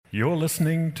You're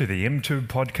listening to the M2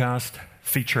 podcast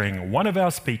featuring one of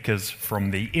our speakers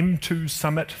from the M2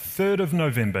 Summit 3rd of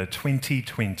November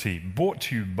 2020, brought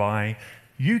to you by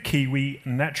UKiwi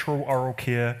Natural Oral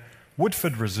Care,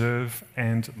 Woodford Reserve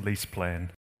and Lease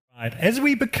Plan. Right, as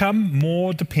we become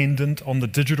more dependent on the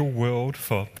digital world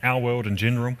for our world in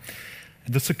general,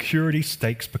 the security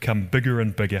stakes become bigger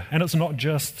and bigger, and it's not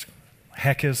just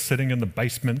hackers sitting in the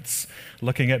basements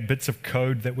looking at bits of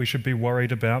code that we should be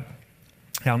worried about.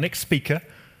 Our next speaker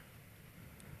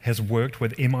has worked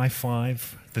with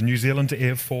MI5, the New Zealand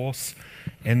Air Force,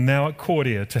 and now at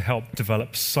Cordia to help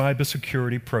develop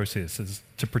cybersecurity processes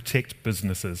to protect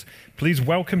businesses. Please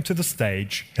welcome to the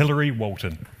stage HiIary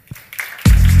Walton.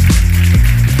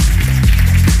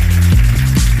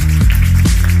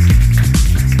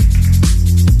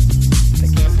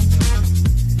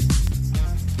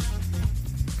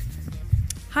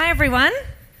 Hi everyone.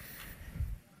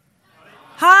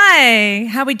 Hi,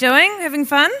 how are we doing? Having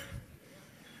fun?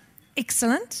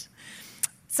 Excellent.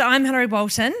 So I'm HiIary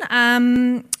Walton.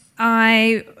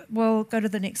 I will go to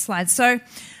the next slide. So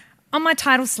on my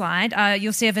title slide,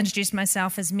 you'll see I've introduced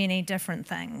myself as many different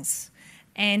things.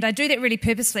 And I do that really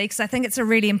purposely because I think it's a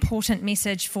really important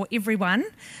message for everyone,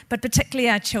 but particularly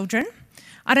our children.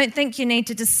 I don't think you need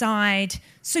to decide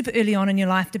super early on in your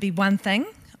life to be one thing.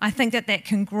 I think that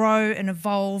can grow and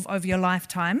evolve over your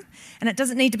lifetime. And it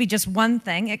doesn't need to be just one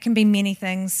thing. It can be many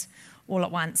things all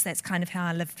at once. That's kind of how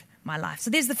I lived my life.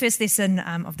 So there's the first lesson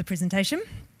of the presentation.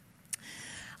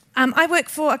 I work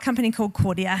for a company called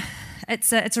Cordia.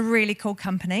 It's a really cool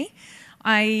company.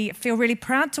 I feel really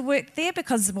proud to work there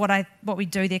because what we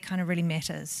do there kind of really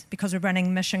matters, because we're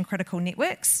running mission critical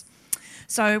networks.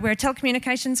 So we're a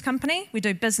telecommunications company. We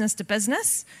do business to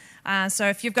business. So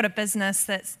if you've got a business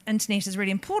that internet is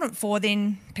really important for,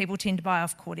 then people tend to buy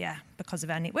off Cordia because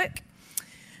of our network.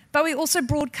 But we also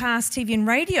broadcast TV and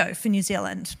radio for New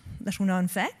Zealand, little known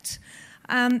fact.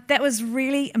 That was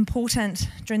really important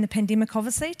during the pandemic,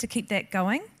 obviously, to keep that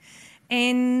going.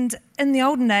 And in the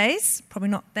olden days, probably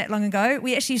not that long ago,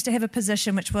 we actually used to have a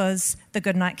position which was the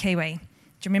Goodnight Kiwi. Do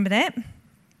you remember that?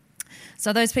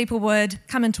 So those people would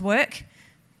come into work,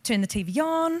 turn the TV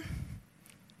on,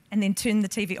 and then turn the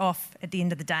TV off at the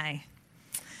end of the day.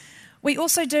 We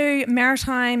also do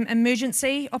maritime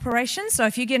emergency operations. So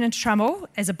if you get into trouble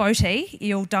as a boatie,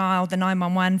 you'll dial the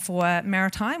 911 for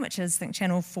maritime, which is, I think,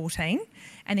 channel 14,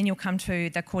 and then you'll come to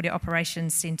the Cordia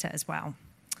Operations Centre as well.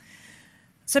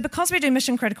 So because we do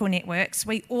mission critical networks,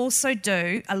 we also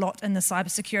do a lot in the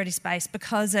cybersecurity space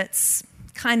because it's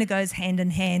kind of goes hand in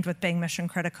hand with being mission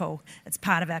critical. It's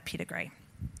part of our pedigree.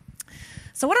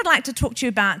 So what I'd like to talk to you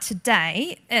about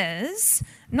today is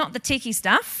not the techie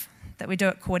stuff that we do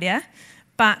at Cordia,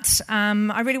 but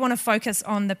I really want to focus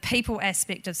on the people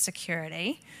aspect of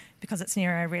security because it's an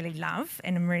area I really love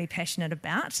and I'm really passionate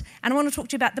about. And I want to talk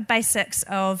to you about the basics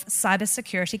of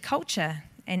cybersecurity culture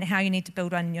and how you need to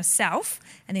build one in yourself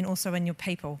and then also in your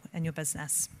people and your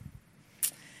business.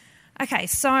 Okay,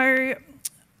 so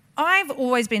I've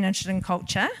always been interested in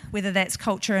culture, whether that's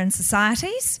culture in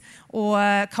societies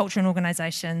or culture in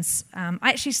organisations. I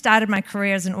actually started my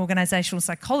career as an organisational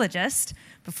psychologist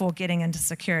before getting into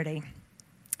security.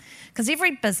 Because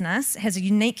every business has a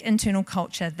unique internal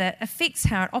culture that affects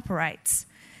how it operates.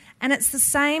 And it's the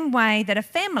same way that a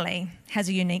family has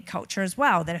a unique culture as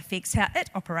well that affects how it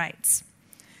operates.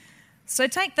 So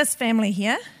take this family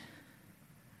here.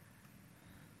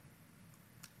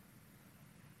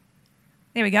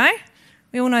 There we go.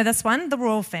 We all know this one, the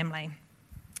royal family.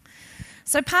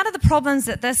 So part of the problems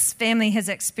that this family has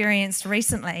experienced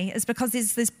recently is because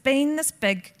there's been this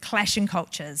big clash in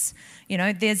cultures. You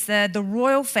know, there's the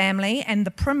royal family and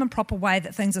the prim and proper way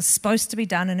that things are supposed to be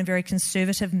done in a very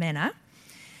conservative manner.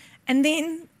 And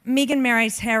then Meghan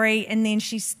marries Harry, and then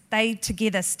they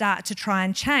together start to try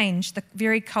and change the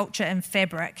very culture and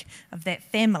fabric of that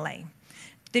family.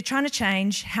 They're trying to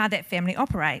change how that family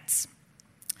operates.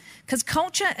 Because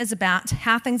culture is about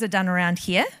how things are done around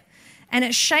here, and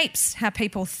it shapes how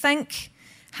people think,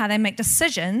 how they make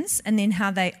decisions, and then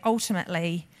how they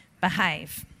ultimately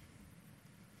behave.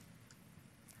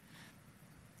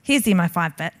 Here's the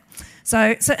MI5 bit.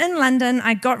 So in London,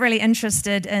 I got really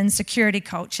interested in security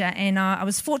culture, and I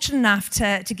was fortunate enough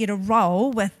to get a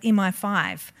role with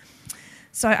MI5.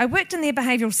 So I worked in their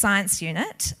behavioural science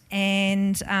unit,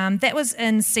 and that was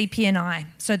in CP&I,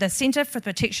 so the Centre for the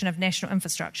Protection of National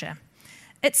Infrastructure.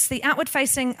 It's the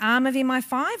outward-facing arm of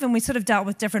MI5, and we sort of dealt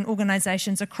with different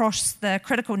organisations across the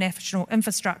critical national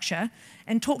infrastructure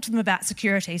and talked to them about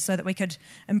security so that we could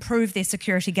improve their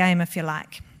security game, if you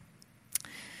like.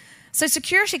 So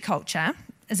security culture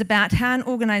is about how an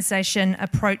organisation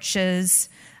approaches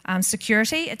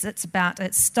security. It's about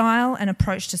its style and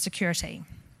approach to security.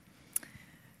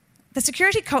 The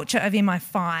security culture of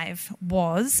MI5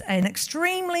 was an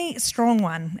extremely strong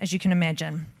one, as you can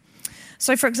imagine.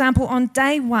 So, for example, on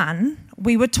day one,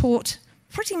 we were taught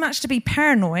pretty much to be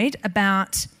paranoid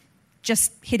about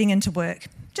just heading into work,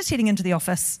 just heading into the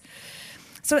office.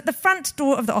 So at the front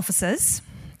door of the offices,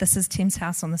 this is Tim's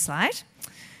house on the slide,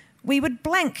 we would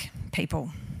blank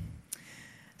people.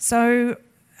 So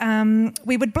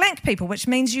we would blank people, which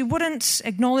means you wouldn't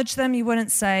acknowledge them, you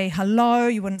wouldn't say hello,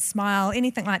 you wouldn't smile,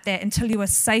 anything like that until you were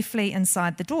safely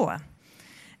inside the door.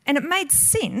 And it made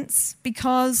sense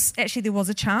because actually there was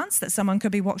a chance that someone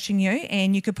could be watching you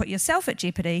and you could put yourself at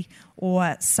jeopardy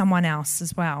or someone else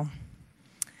as well.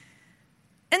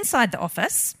 Inside the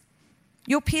office,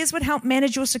 your peers would help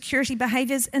manage your security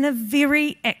behaviours in a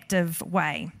very active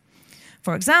way.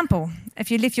 For example, if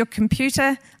you left your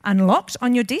computer unlocked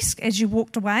on your desk as you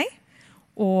walked away,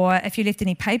 or if you left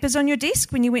any papers on your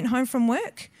desk when you went home from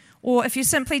work, or if you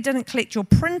simply didn't collect your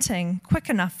printing quick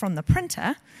enough from the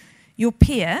printer, your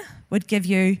peer would give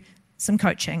you some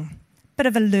coaching, bit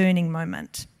of a learning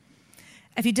moment.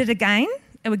 If you did again,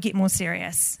 it would get more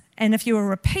serious. And if you were a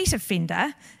repeat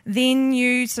offender, then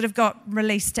you sort of got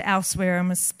released to elsewhere and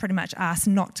was pretty much asked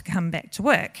not to come back to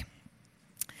work.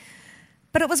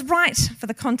 But it was right for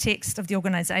the context of the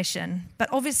organisation. But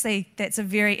obviously, that's a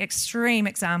very extreme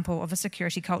example of a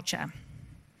security culture.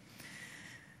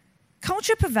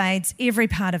 Culture pervades every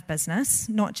part of business,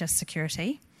 not just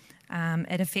security.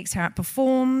 It affects how it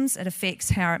performs, it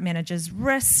affects how it manages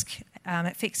risk, it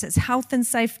affects its health and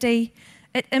safety.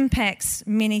 It impacts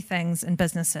many things in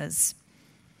businesses.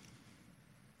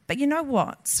 But you know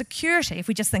what? Security, if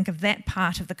we just think of that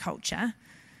part of the culture,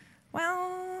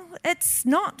 well, it's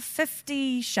not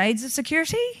 50 shades of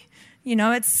security. You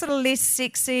know, it's sort of less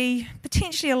sexy,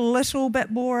 potentially a little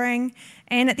bit boring.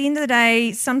 And at the end of the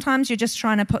day, sometimes you're just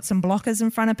trying to put some blockers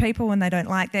in front of people when they don't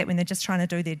like that, when they're just trying to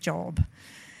do their job.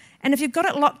 And if you've got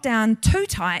it locked down too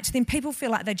tight, then people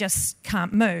feel like they just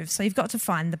can't move. So you've got to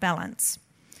find the balance.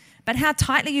 But how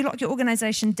tightly you lock your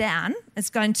organisation down is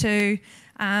going to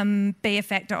be a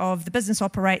factor of the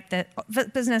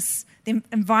the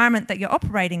environment that you're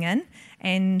operating in,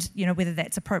 and whether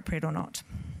that's appropriate or not.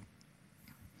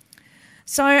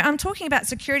 So I'm talking about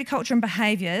security culture and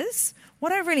behaviours. What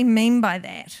do I really mean by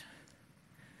that?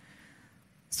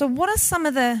 So what are some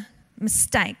of the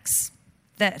mistakes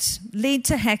that lead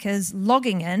to hackers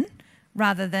logging in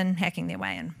rather than hacking their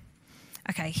way in?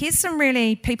 Okay, here's some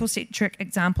really people-centric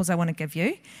examples I want to give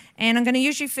you. And I'm going to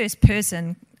use first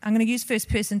person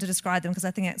to describe them because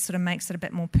I think it sort of makes it a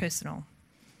bit more personal.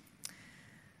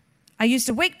 I used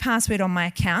a weak password on my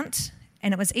account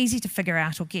and it was easy to figure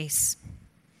out or guess.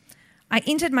 I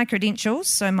entered my credentials,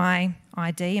 so my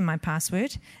ID and my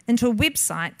password, into a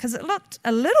website because it looked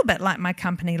a little bit like my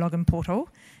company login portal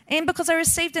and because I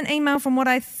received an email from what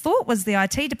I thought was the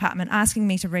IT department asking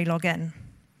me to re-log in.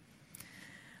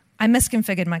 I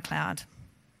misconfigured my cloud.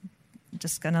 I'm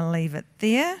just going to leave it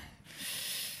there.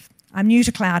 I'm new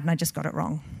to cloud and I just got it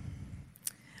wrong.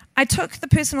 I took the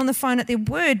person on the phone at their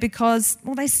word because,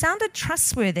 they sounded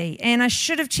trustworthy and I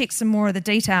should have checked some more of the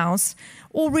details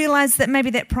or realised that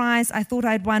maybe that prize I thought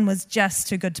I'd won was just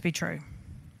too good to be true.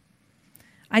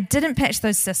 I didn't patch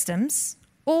those systems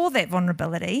or that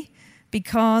vulnerability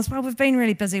because, we've been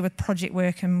really busy with project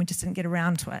work and we just didn't get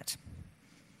around to it.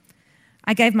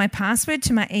 I gave my password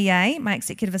to my EA, my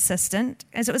executive assistant,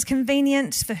 as it was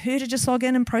convenient for her to just log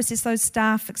in and process those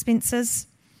staff expenses.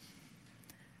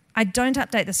 I don't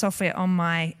update the software on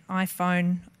my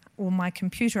iPhone or my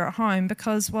computer at home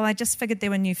because, I just figured there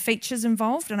were new features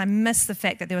involved and I missed the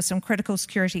fact that there were some critical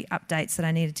security updates that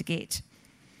I needed to get.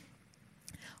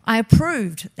 I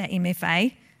approved that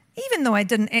MFA, even though I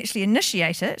didn't actually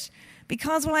initiate it,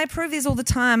 because, I approve these all the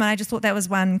time and I just thought that was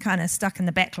one kind of stuck in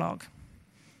the backlog.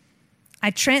 I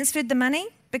transferred the money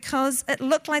because it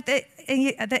looked like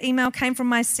the email came from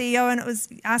my CEO and it was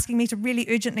asking me to really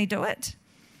urgently do it.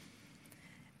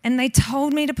 And they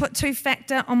told me to put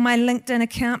two-factor on my LinkedIn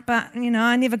account, but,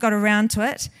 I never got around to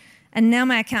it. And now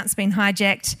my account's been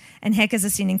hijacked and hackers are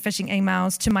sending phishing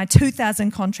emails to my 2,000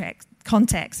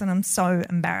 contacts and I'm so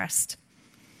embarrassed.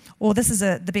 Or this is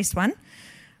the best one.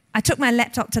 I took my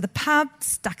laptop to the pub,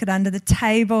 stuck it under the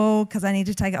table because I need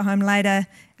to take it home later,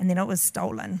 and then it was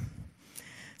stolen.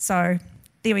 So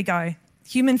there we go.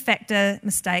 Human factor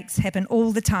mistakes happen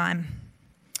all the time.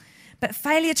 But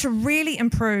failure to really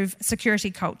improve security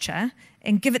culture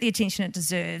and give it the attention it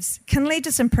deserves can lead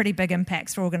to some pretty big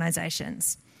impacts for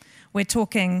organisations. We're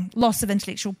talking loss of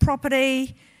intellectual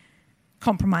property,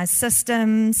 compromised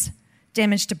systems,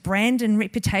 damage to brand and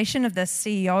reputation of the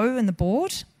CEO and the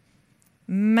board,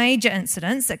 major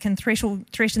incidents that can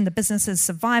threaten the business's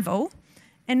survival,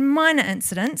 and minor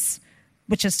incidents,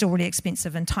 which are still really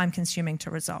expensive and time-consuming to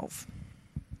resolve.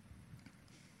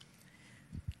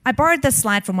 I borrowed this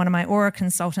slide from one of my Aura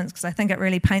consultants because I think it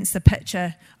really paints the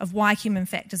picture of why human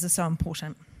factors are so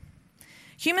important.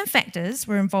 Human factors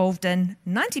were involved in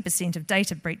 90% of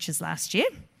data breaches last year,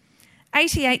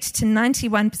 88 to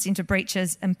 91% of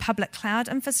breaches in public cloud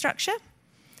infrastructure,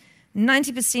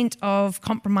 90% of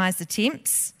compromised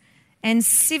attempts, and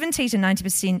 70 to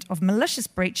 90% of malicious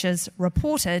breaches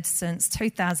reported since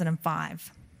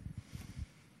 2005.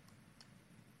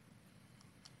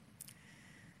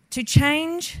 To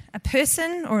change a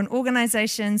person or an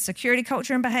organisation's security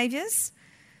culture and behaviours,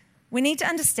 we need to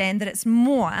understand that it's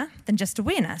more than just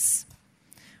awareness.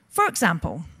 For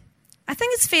example, I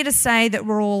think it's fair to say that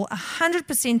we're all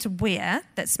 100% aware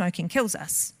that smoking kills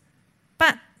us,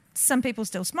 but some people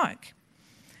still smoke.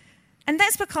 And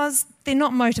that's because they're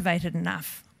not motivated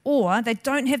enough, or they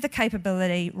don't have the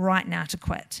capability right now to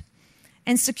quit.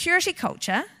 And security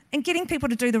culture and getting people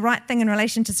to do the right thing in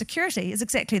relation to security is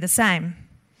exactly the same.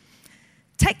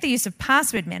 Take the use of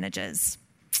password managers.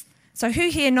 So who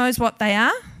here knows what they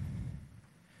are?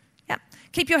 Yep.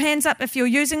 Keep your hands up if you're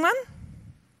using one.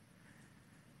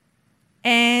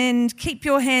 And keep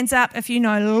your hands up if you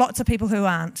know lots of people who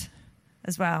aren't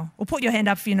as well. Or put your hand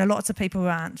up if you know lots of people who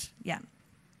aren't. Yeah.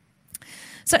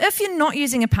 So if you're not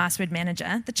using a password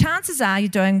manager, the chances are you're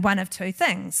doing one of two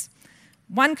things.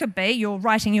 One could be you're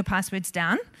writing your passwords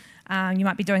down. You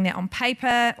might be doing that on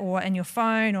paper or in your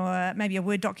phone or maybe a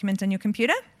Word document in your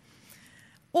computer.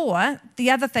 Or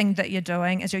the other thing that you're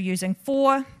doing is you're using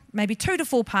maybe 2 to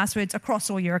 4 passwords across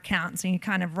all your accounts and you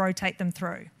kind of rotate them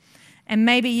through. And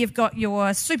maybe you've got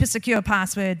your super secure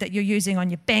password that you're using on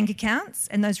your bank accounts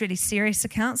and those really serious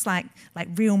accounts like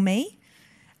Real Me.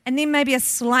 And then maybe a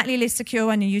slightly less secure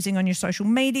one you're using on your social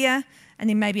media, and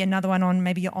then maybe another one on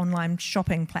maybe your online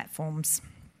shopping platforms.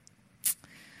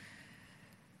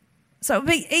 So it would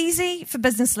be easy for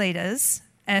business leaders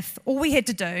if all we had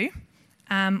to do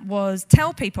was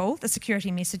tell people the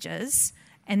security messages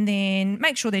and then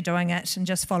make sure they're doing it and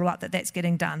just follow up that that's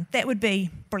getting done. That would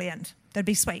be brilliant. That'd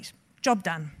be sweet. Job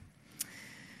done.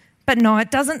 But no, it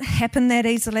doesn't happen that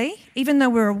easily. Even though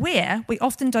we're aware, we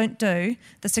often don't do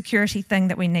the security thing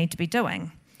that we need to be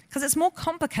doing because it's more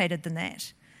complicated than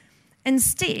that.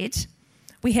 Instead,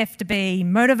 we have to be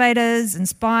motivators,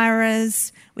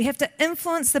 inspirers. We have to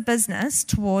influence the business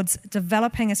towards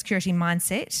developing a security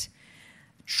mindset,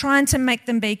 trying to make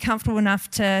them be comfortable enough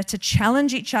to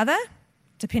challenge each other,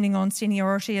 depending on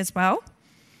seniority as well,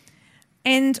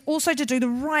 and also to do the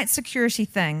right security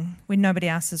thing when nobody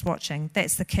else is watching.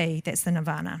 That's the key. That's the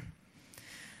nirvana.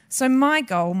 So my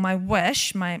goal, my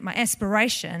wish, my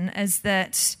aspiration is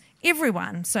that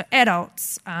everyone, so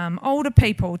adults, older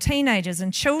people, teenagers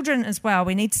and children as well,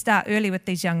 we need to start early with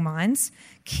these young minds,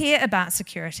 care about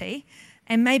security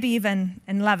and maybe even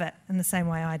love it in the same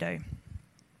way I do.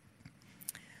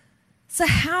 So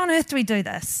how on earth do we do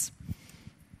this?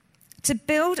 To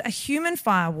build a human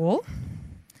firewall,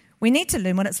 we need to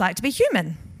learn what it's like to be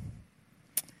human.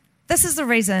 This is the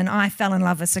reason I fell in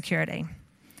love with security.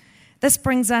 This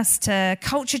brings us to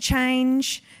culture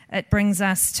change. It brings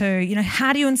us to,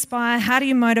 how do you inspire? How do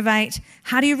you motivate?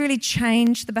 How do you really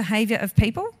change the behaviour of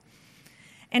people?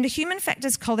 And a human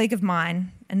factors colleague of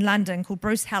mine in London called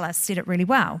Bruce Hallis said it really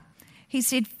well. He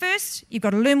said, first, you've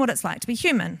got to learn what it's like to be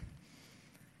human.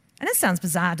 And it sounds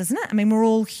bizarre, doesn't it? I mean, we're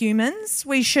all humans.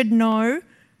 We should know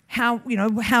how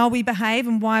we behave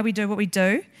and why we do what we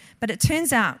do. But it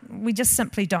turns out we just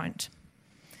simply don't.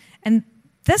 And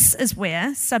this is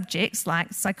where subjects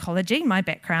like psychology, my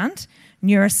background,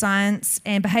 neuroscience,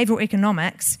 and behavioural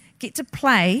economics get to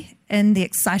play in the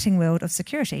exciting world of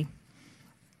security.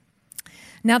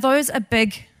 Now, those are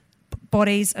big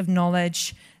bodies of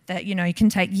knowledge that, you can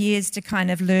take years to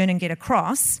kind of learn and get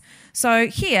across. So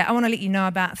here, I want to let you know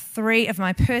about 3 of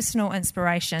my personal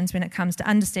inspirations when it comes to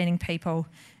understanding people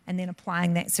and then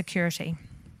applying that security.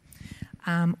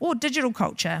 Or digital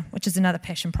culture, which is another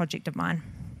passion project of mine.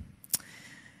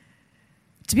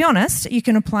 To be honest, you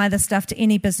can apply this stuff to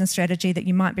any business strategy that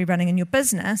you might be running in your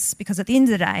business because at the end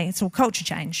of the day, it's all culture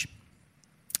change.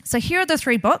 So here are the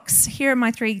 3 books. Here are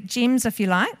my 3 gems, if you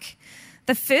like.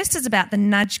 The first is about the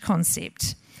nudge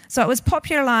concept. So it was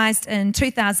popularised in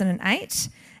 2008,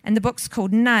 and the book's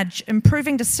called Nudge,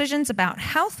 Improving Decisions About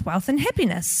Health, Wealth and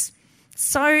Happiness.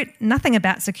 So nothing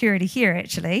about security here,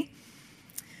 actually.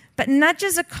 But nudge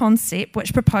is a concept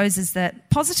which proposes that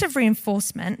positive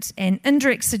reinforcement and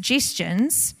indirect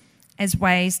suggestions as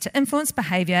ways to influence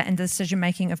behaviour and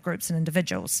decision-making of groups and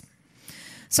individuals.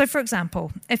 So, for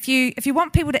example, if you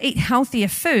want people to eat healthier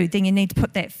food, then you need to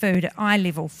put that food at eye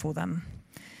level for them.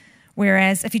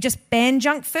 Whereas if you just ban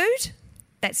junk food,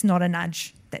 that's not a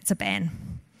nudge, that's a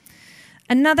ban.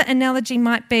 Another analogy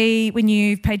might be when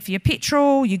you've paid for your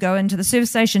petrol, you go into the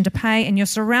service station to pay, and you're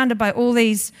surrounded by all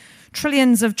these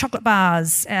trillions of chocolate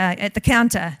bars at the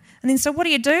counter. And then so what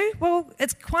do? Well,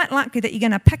 it's quite likely that you're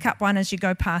going to pick up one as you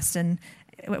go past and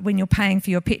when you're paying for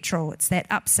your petrol. It's that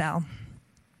upsell.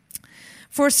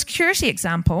 For a security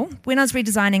example, when I was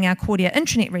redesigning our Cordia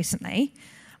intranet recently,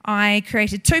 I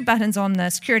created 2 buttons on the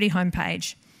security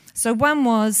homepage. So one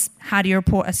was, how do you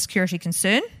report a security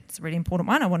concern? It's a really important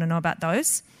one. I want to know about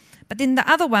those. But then the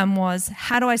other one was,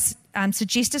 how do I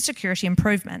suggest a security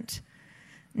improvement?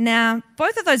 Now,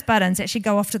 both of those buttons actually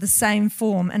go off to the same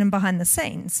form in and behind the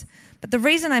scenes. But the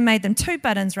reason I made them 2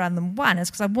 buttons rather than one is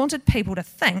because I wanted people to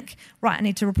think, right, I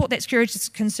need to report that security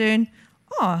concern.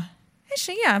 Oh,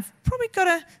 actually, yeah, I've probably got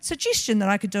a suggestion that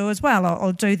I could do as well.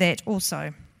 I'll do that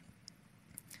also.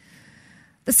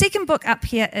 The second book up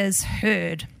here is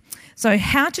Heard. So,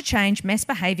 How to Change Mass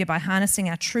Behaviour by Harnessing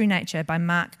Our True Nature by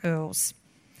Mark Earls.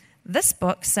 This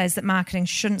book says that marketing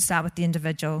shouldn't start with the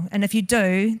individual, and if you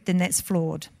do, then that's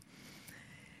flawed.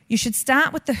 You should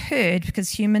start with the herd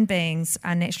because human beings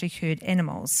are naturally herd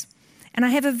animals. And I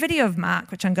have a video of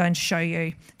Mark, which I'm going to show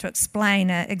you to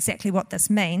explain exactly what this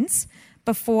means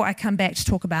before I come back to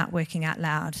talk about Working Out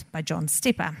Loud by John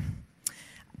Stepper.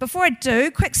 Before I do,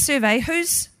 quick survey,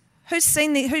 who's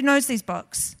seen who knows these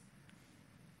books?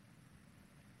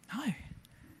 Oh,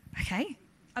 okay.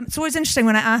 It's always interesting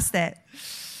when I ask that.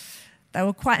 They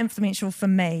were quite influential for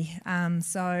me,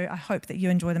 so I hope that you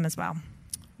enjoy them as well.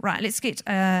 Right, let's get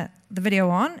the video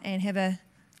on and have a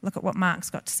look at what Mark's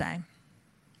got to say.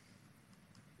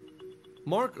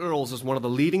 Mark Earls is one of the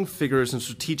leading figures in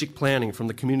strategic planning from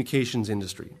the communications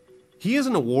industry. He is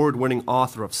an award-winning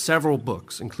author of several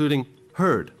books, including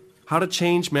Heard, How to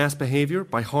Change Mass Behavior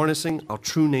by Harnessing Our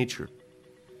True Nature.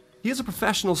 He is a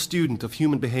professional student of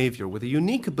human behavior with a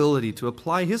unique ability to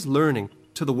apply his learning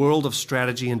to the world of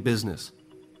strategy and business.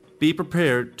 Be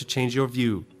prepared to change your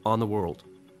view on the world.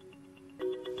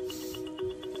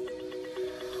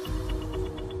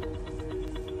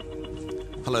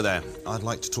 Hello there. I'd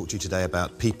like to talk to you today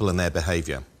about people and their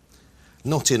behaviour.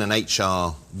 Not in an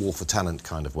HR war for talent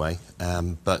kind of way,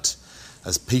 but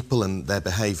as people and their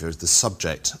behaviour as the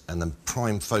subject and the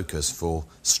prime focus for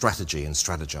strategy and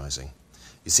strategising.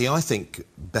 You see, I think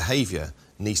behaviour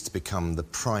needs to become the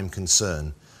prime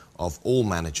concern of all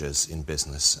managers in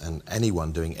business and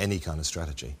anyone doing any kind of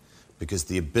strategy, because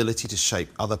the ability to shape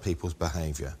other people's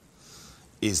behaviour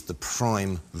is the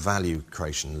prime value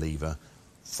creation lever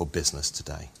for business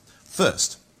today.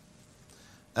 First,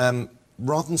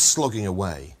 rather than slogging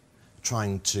away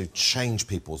trying to change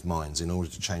people's minds in order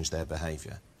to change their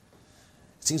behaviour,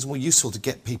 it seems more useful to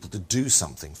get people to do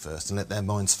something first and let their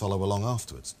minds follow along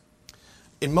afterwards.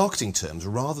 In marketing terms,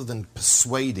 rather than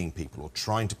persuading people or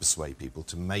trying to persuade people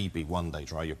to maybe one day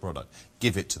try your product,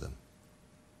 give it to them.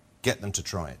 Get them to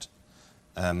try it.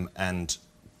 And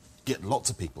get lots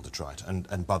of people to try it.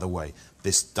 And by the way,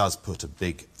 this does put a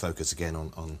big focus again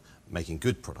on making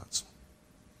good products.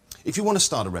 If you want to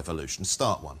start a revolution,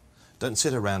 start one. Don't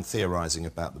sit around theorising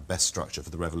about the best structure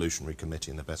for the Revolutionary Committee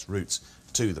and the best routes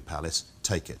to the palace.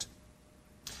 Take it.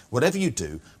 Whatever you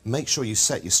do, make sure you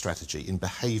set your strategy in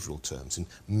behavioural terms, in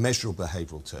measurable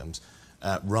behavioural terms,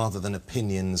 rather than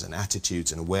opinions and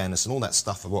attitudes and awareness and all that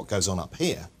stuff of what goes on up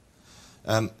here.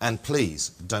 And please,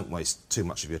 don't waste too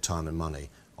much of your time and money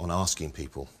on asking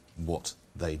people what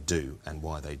they do and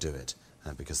why they do it,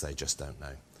 because they just don't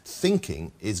know.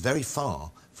 Thinking is very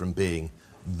far from being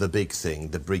the big thing,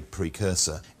 the big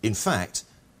precursor. In fact,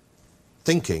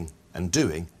 thinking and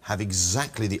doing have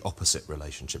exactly the opposite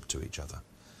relationship to each other.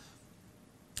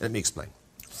 Let me explain.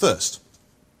 First,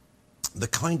 the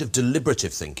kind of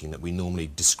deliberative thinking that we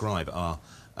normally describe our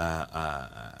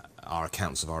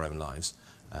accounts of our own lives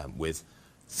with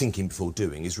thinking before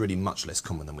doing is really much less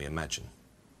common than we imagine.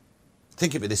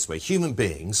 Think of it this way. Human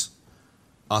beings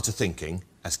are to thinking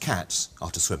as cats are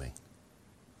to swimming.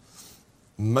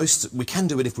 We can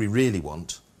do it if we really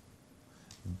want,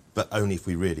 but only if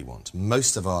we really want.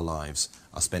 Most of our lives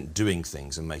are spent doing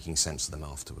things and making sense of them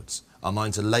afterwards. Our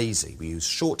minds are lazy. We use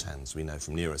shorthands, we know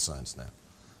from neuroscience now.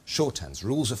 Shorthands,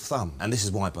 rules of thumb. And this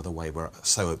is why, by the way, we're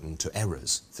so open to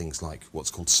errors, things like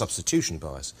what's called substitution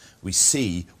bias. We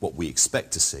see what we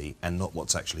expect to see and not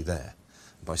what's actually there.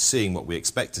 By seeing what we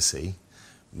expect to see,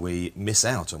 we miss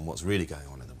out on what's really going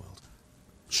on in the world.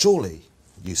 Surely,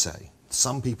 you say,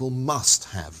 some people must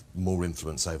have more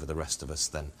influence over the rest of us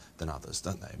than others,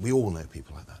 don't they? We all know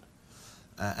people like that.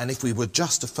 And if we were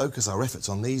just to focus our efforts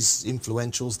on these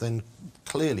influentials, then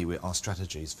clearly our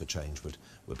strategies for change would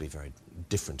be very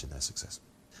different in their success.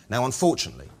 Now,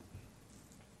 unfortunately,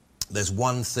 there's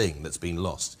one thing that's been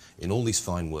lost in all these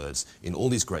fine words, in all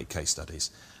these great case studies,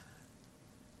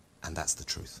 and that's the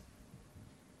truth.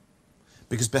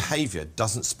 Because behaviour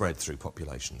doesn't spread through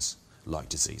populations like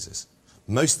diseases.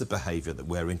 Most of the behaviour that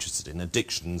we're interested in,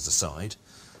 addictions aside,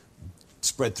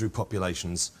 spread through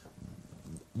populations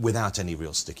without any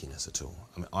real stickiness at all.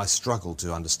 I mean, I struggle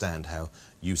to understand how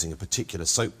using a particular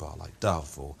soap bar like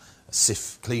Dove or a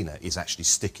Cif cleaner is actually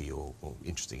sticky or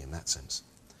interesting in that sense.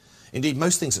 Indeed,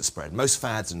 most things that spread, most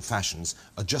fads and fashions,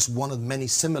 are just one of many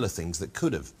similar things that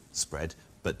could have spread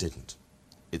but didn't.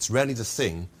 It's rarely the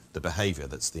thing, the behaviour,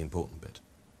 that's the important bit.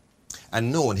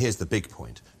 And here's the big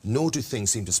point, nor do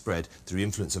things seem to spread through the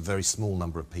influence of a very small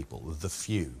number of people, the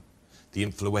few, the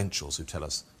influentials who tell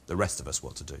us, the rest of us,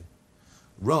 what to do.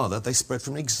 Rather, they spread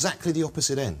from exactly the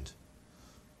opposite end,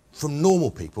 from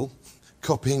normal people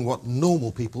copying what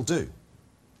normal people do.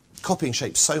 Copying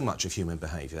shapes so much of human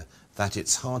behaviour that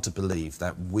it's hard to believe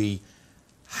that we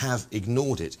have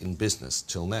ignored it in business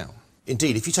till now.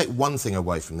 Indeed, if you take one thing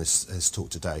away from this talk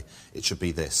today, it should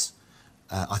be this.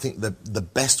 I think the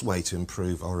best way to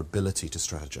improve our ability to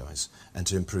strategise and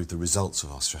to improve the results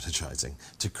of our strategising,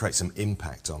 to create some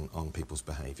impact on people's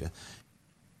behaviour.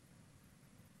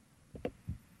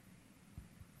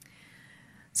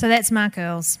 So that's Mark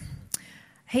Earls.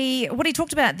 What he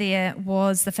talked about there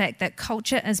was the fact that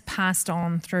culture is passed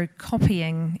on through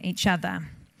copying each other.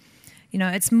 You know,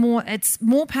 it's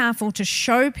more powerful to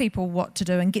show people what to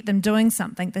do and get them doing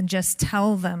something than just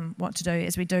tell them what to do,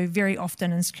 as we do very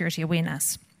often in security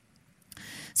awareness.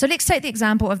 So let's take the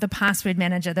example of the password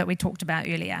manager that we talked about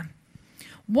earlier.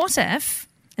 What if,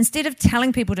 instead of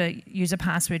telling people to use a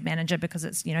password manager because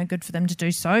it's, good for them to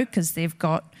do so because they've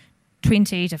got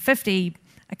 20 to 50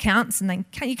 accounts and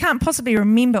you can't possibly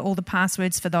remember all the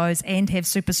passwords for those and have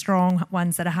super strong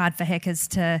ones that are hard for hackers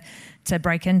to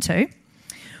break into.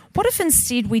 What if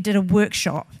instead we did a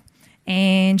workshop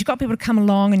and you got people to come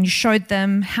along and you showed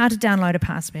them how to download a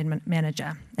password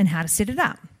manager and how to set it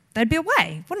up? They'd be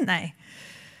away, wouldn't they?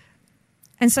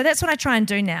 And so that's what I try and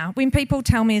do now. When people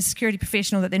tell me as a security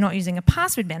professional that they're not using a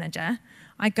password manager,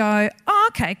 I go, oh,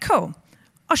 okay, cool.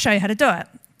 I'll show you how to do it.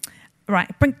 Right,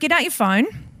 get out your phone.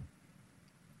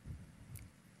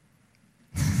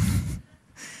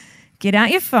 Get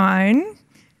out your phone,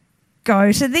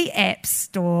 go to the App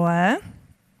Store,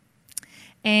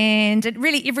 and a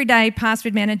really everyday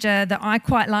password manager that I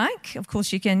quite like. Of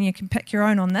course, you can pick your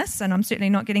own on this, and I'm certainly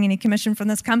not getting any commission from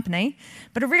this company.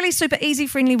 But a really super easy,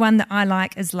 friendly one that I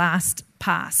like is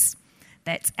LastPass.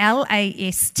 That's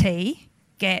LAST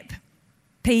gap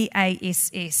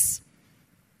PASS.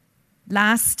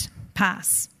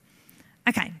 LastPass.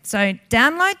 Okay, so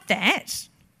download that.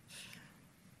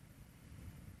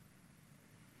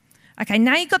 Okay,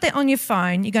 now you've got that on your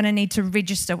phone, you're going to need to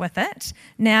register with it.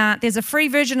 Now, there's a free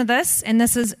version of this, and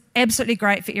this is absolutely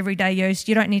great for everyday use.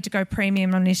 You don't need to go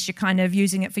premium unless you're kind of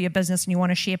using it for your business and you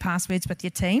want to share passwords with your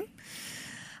team.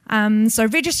 So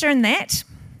register in that.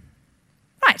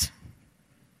 Right,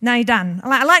 now you're done.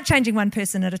 I like changing one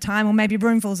person at a time, or maybe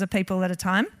roomfuls of people at a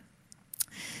time.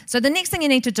 So the next thing you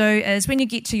need to do is when you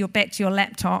get back to your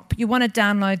laptop, you want to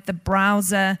download the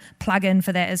browser plugin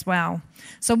for that as well.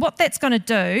 So what that's going to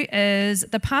do is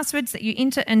the passwords that you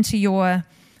enter into your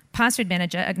password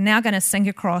manager are now going to sync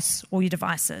across all your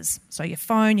devices. So your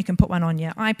phone, you can put one on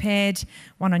your iPad,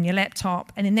 one on your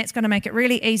laptop, and then that's going to make it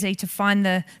really easy to find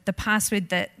the password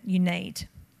that you need.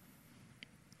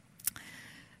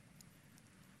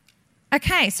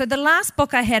 Okay, so the last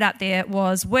book I had up there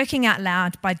was Working Out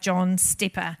Loud by John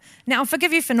Stepper. Now, I'll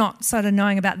forgive you for not sort of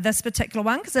knowing about this particular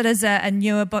one because it is a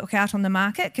newer book out on the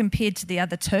market compared to the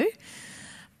other two.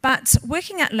 But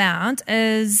Working Out Loud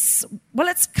is, well,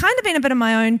 it's kind of been a bit of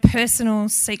my own personal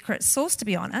secret sauce, to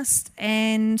be honest.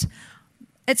 And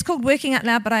it's called Working Out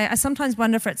Loud, but I sometimes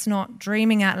wonder if it's not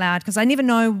dreaming out loud because I never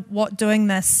know what doing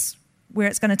this, where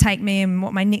it's going to take me and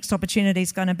what my next opportunity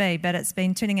is going to be. But it's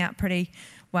been turning out pretty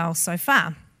well so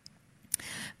far.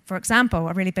 For example,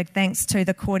 a really big thanks to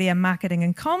the Cordia marketing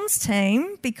and comms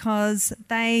team because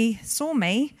they saw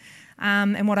me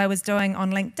and what I was doing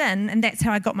on LinkedIn, and that's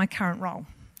how I got my current role.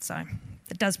 So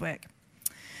it does work.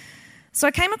 So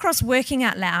I came across Working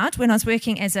Out Loud when I was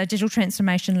working as a digital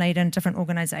transformation lead in a different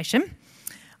organisation.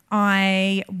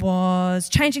 I was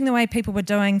changing the way people were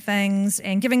doing things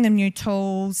and giving them new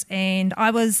tools, and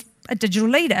I was a digital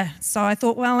leader. So I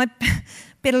thought, well, I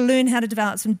better learn how to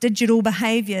develop some digital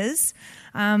behaviours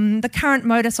The current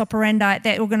modus operandi at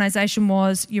that organisation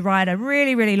was you write a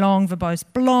really, really long verbose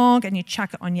blog and you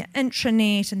chuck it on your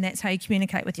intranet, and that's how you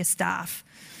communicate with your staff.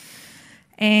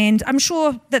 And I'm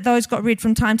sure that those got read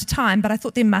from time to time, but I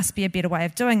thought there must be a better way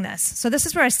of doing this. So this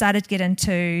is where I started to get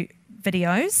into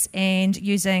videos and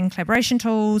using collaboration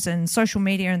tools and social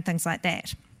media and things like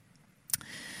that.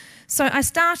 So I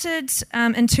started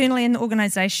internally in the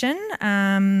organisation.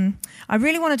 I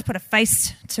really wanted to put a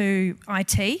face to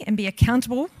IT and be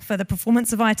accountable for the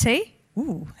performance of IT.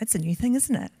 Ooh, that's a new thing,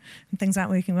 isn't it? When things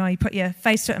aren't working well, you put your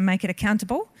face to it and make it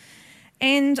accountable.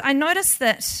 And I noticed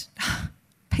that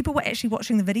people were actually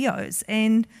watching the videos,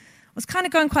 and it was kind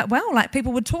of going quite well. Like,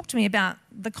 people would talk to me about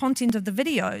the content of the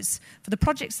videos for the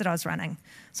projects that I was running.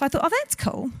 So I thought, oh, that's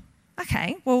cool.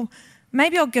 Okay, well,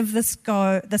 maybe I'll give this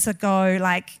a go,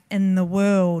 like in the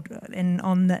world and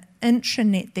on the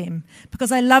intranet then,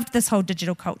 because I loved this whole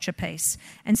digital culture piece.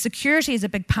 And security is a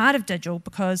big part of digital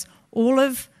because all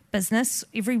of business,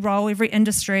 every role, every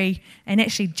industry, and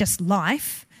actually just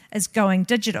life is going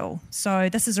digital. So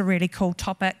this is a really cool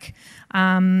topic.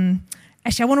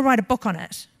 Actually, I want to write a book on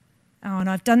it. Oh, and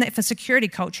I've done that for security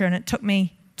culture, and it took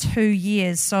me 2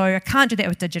 years. So I can't do that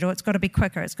with digital. It's got to be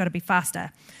quicker. It's got to be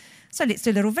faster. So let's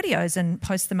do little videos and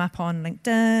post them up on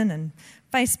LinkedIn and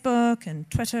Facebook and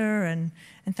Twitter and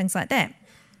things like that.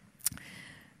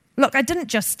 Look, I didn't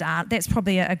just start. That's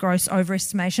probably a gross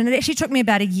overestimation. It actually took me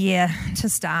about a year to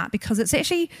start because it's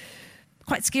actually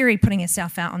quite scary putting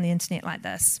yourself out on the internet like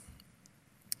this.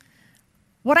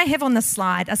 What I have on this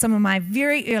slide are some of my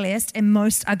very earliest and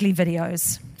most ugly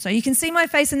videos. So you can see my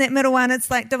face in that middle one.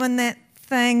 It's like doing that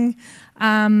thing.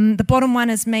 The bottom one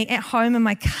is me at home in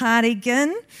my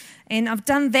cardigan. And I've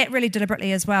done that really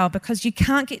deliberately as well because you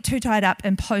can't get too tied up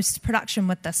in post-production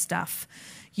with this stuff.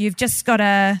 You've just got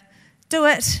to do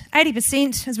it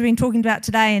 80%, as we've been talking about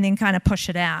today, and then kind of push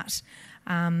it out.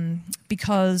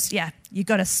 Because, yeah, you've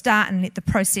got to start and let the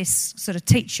process sort of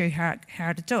teach you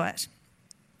how to do it.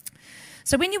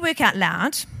 So when you work out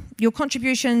loud, your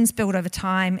contributions build over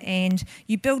time and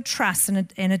you build trust and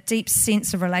a deep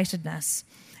sense of relatedness.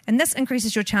 And this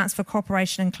increases your chance for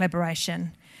cooperation and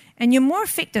collaboration. And you're more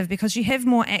effective because you have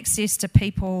more access to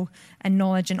people and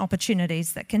knowledge and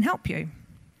opportunities that can help you.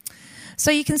 So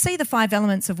you can see the 5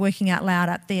 elements of working out loud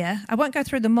up there. I won't go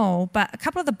through them all, but a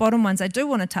couple of the bottom ones I do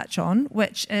want to touch on,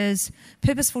 which is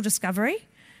purposeful discovery.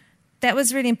 That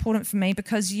was really important for me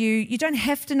because you don't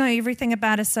have to know everything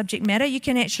about a subject matter. You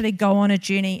can actually go on a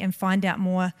journey and find out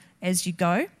more as you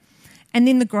go. And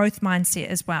then the growth mindset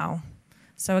as well.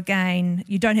 So again,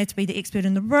 you don't have to be the expert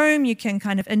in the room. You can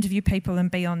kind of interview people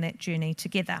and be on that journey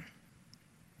together.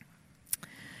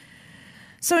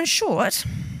 So in short,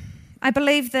 I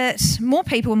believe that more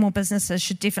people and more businesses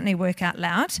should definitely work out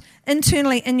loud,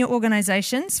 internally in your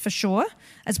organisations for sure,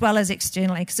 as well as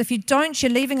externally. Because if you don't,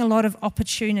 you're leaving a lot of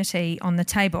opportunity on the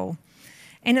table.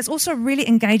 And it's also a really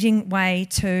engaging way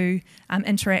to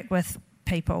interact with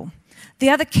people.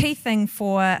 The other key thing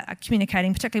for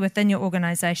communicating, particularly within your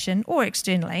organisation or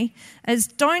externally, is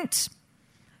don't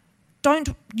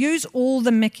use all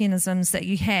the mechanisms that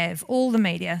you have, all the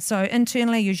media. So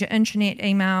internally, use your intranet,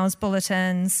 emails,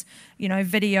 bulletins,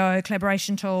 video,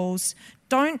 collaboration tools.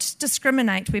 Don't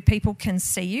discriminate where people can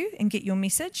see you and get your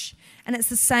message. And it's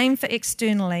the same for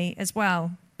externally as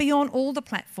well. Be on all the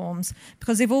platforms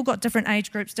because they've all got different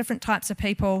age groups, different types of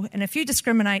people. And if you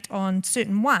discriminate on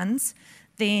certain ones,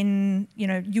 then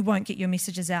you won't get your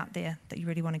messages out there that you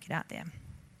really want to get out there.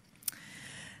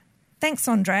 Thanks,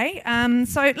 Andre.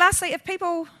 So lastly, if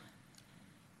people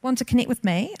want to connect with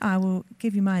me, I will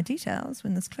give you my details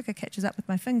when this clicker catches up with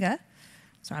my finger.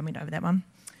 Sorry, I went over that one.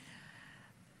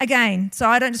 Again, so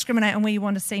I don't discriminate on where you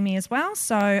want to see me as well.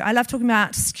 So I love talking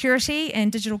about security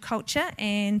and digital culture.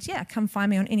 And yeah, come find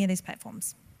me on any of these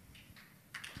platforms.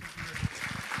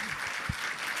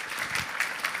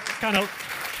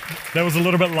 That was a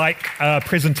little bit like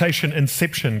presentation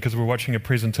inception because we're watching a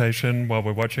presentation while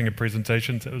we're watching a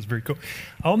presentation, so it was very cool.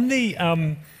 On the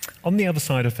other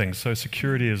side of things, so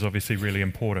security is obviously really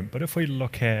important, but if we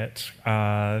look at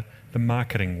the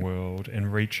marketing world and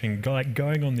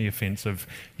going on the offensive,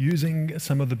 using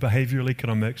some of the behavioural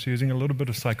economics, using a little bit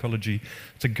of psychology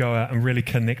to go out and really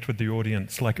connect with the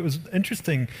audience. Like, it was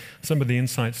interesting, some of the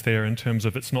insights there in terms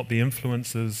of it's not the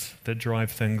influencers that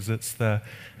drive things, it's the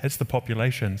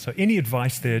population. So any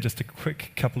advice there, just a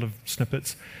quick couple of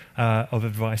snippets of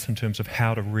advice in terms of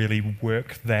how to really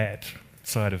work that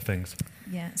side of things?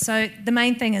 Yeah, so the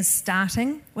main thing is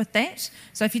starting with that.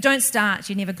 So if you don't start,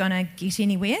 you're never going to get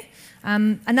anywhere.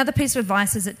 Another piece of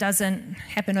advice is it doesn't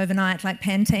happen overnight like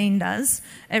Pantene does.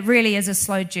 It really is a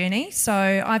slow journey. So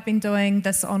I've been doing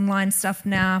this online stuff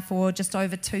now for just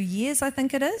over 2 years, I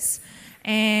think it is.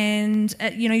 And,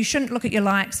 you shouldn't look at your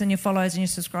likes and your follows and your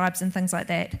subscribes and things like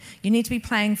that. You need to be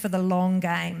playing for the long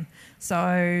game.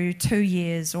 So 2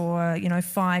 years or,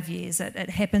 5 years. It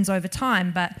happens over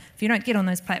time. But if you don't get on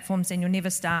those platforms, then you'll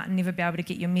never start and never be able to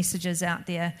get your messages out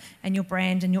there and your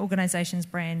brand and your organisation's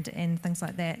brand and things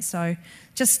like that. So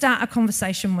just start a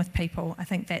conversation with people. I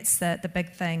think that's the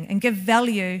big thing. And give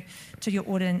value to your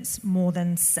audience more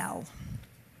than sell.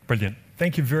 Brilliant.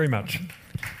 Thank you very much.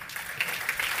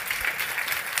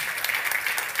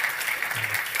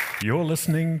 You're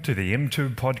listening to the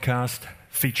M2 podcast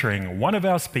featuring one of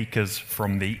our speakers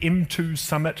from the M2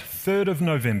 Summit 3rd of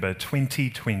November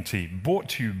 2020, brought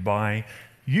to you by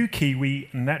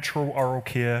HiIary, Natural Oral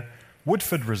Care,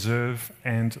 Woodford Reserve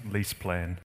and Lease Plan.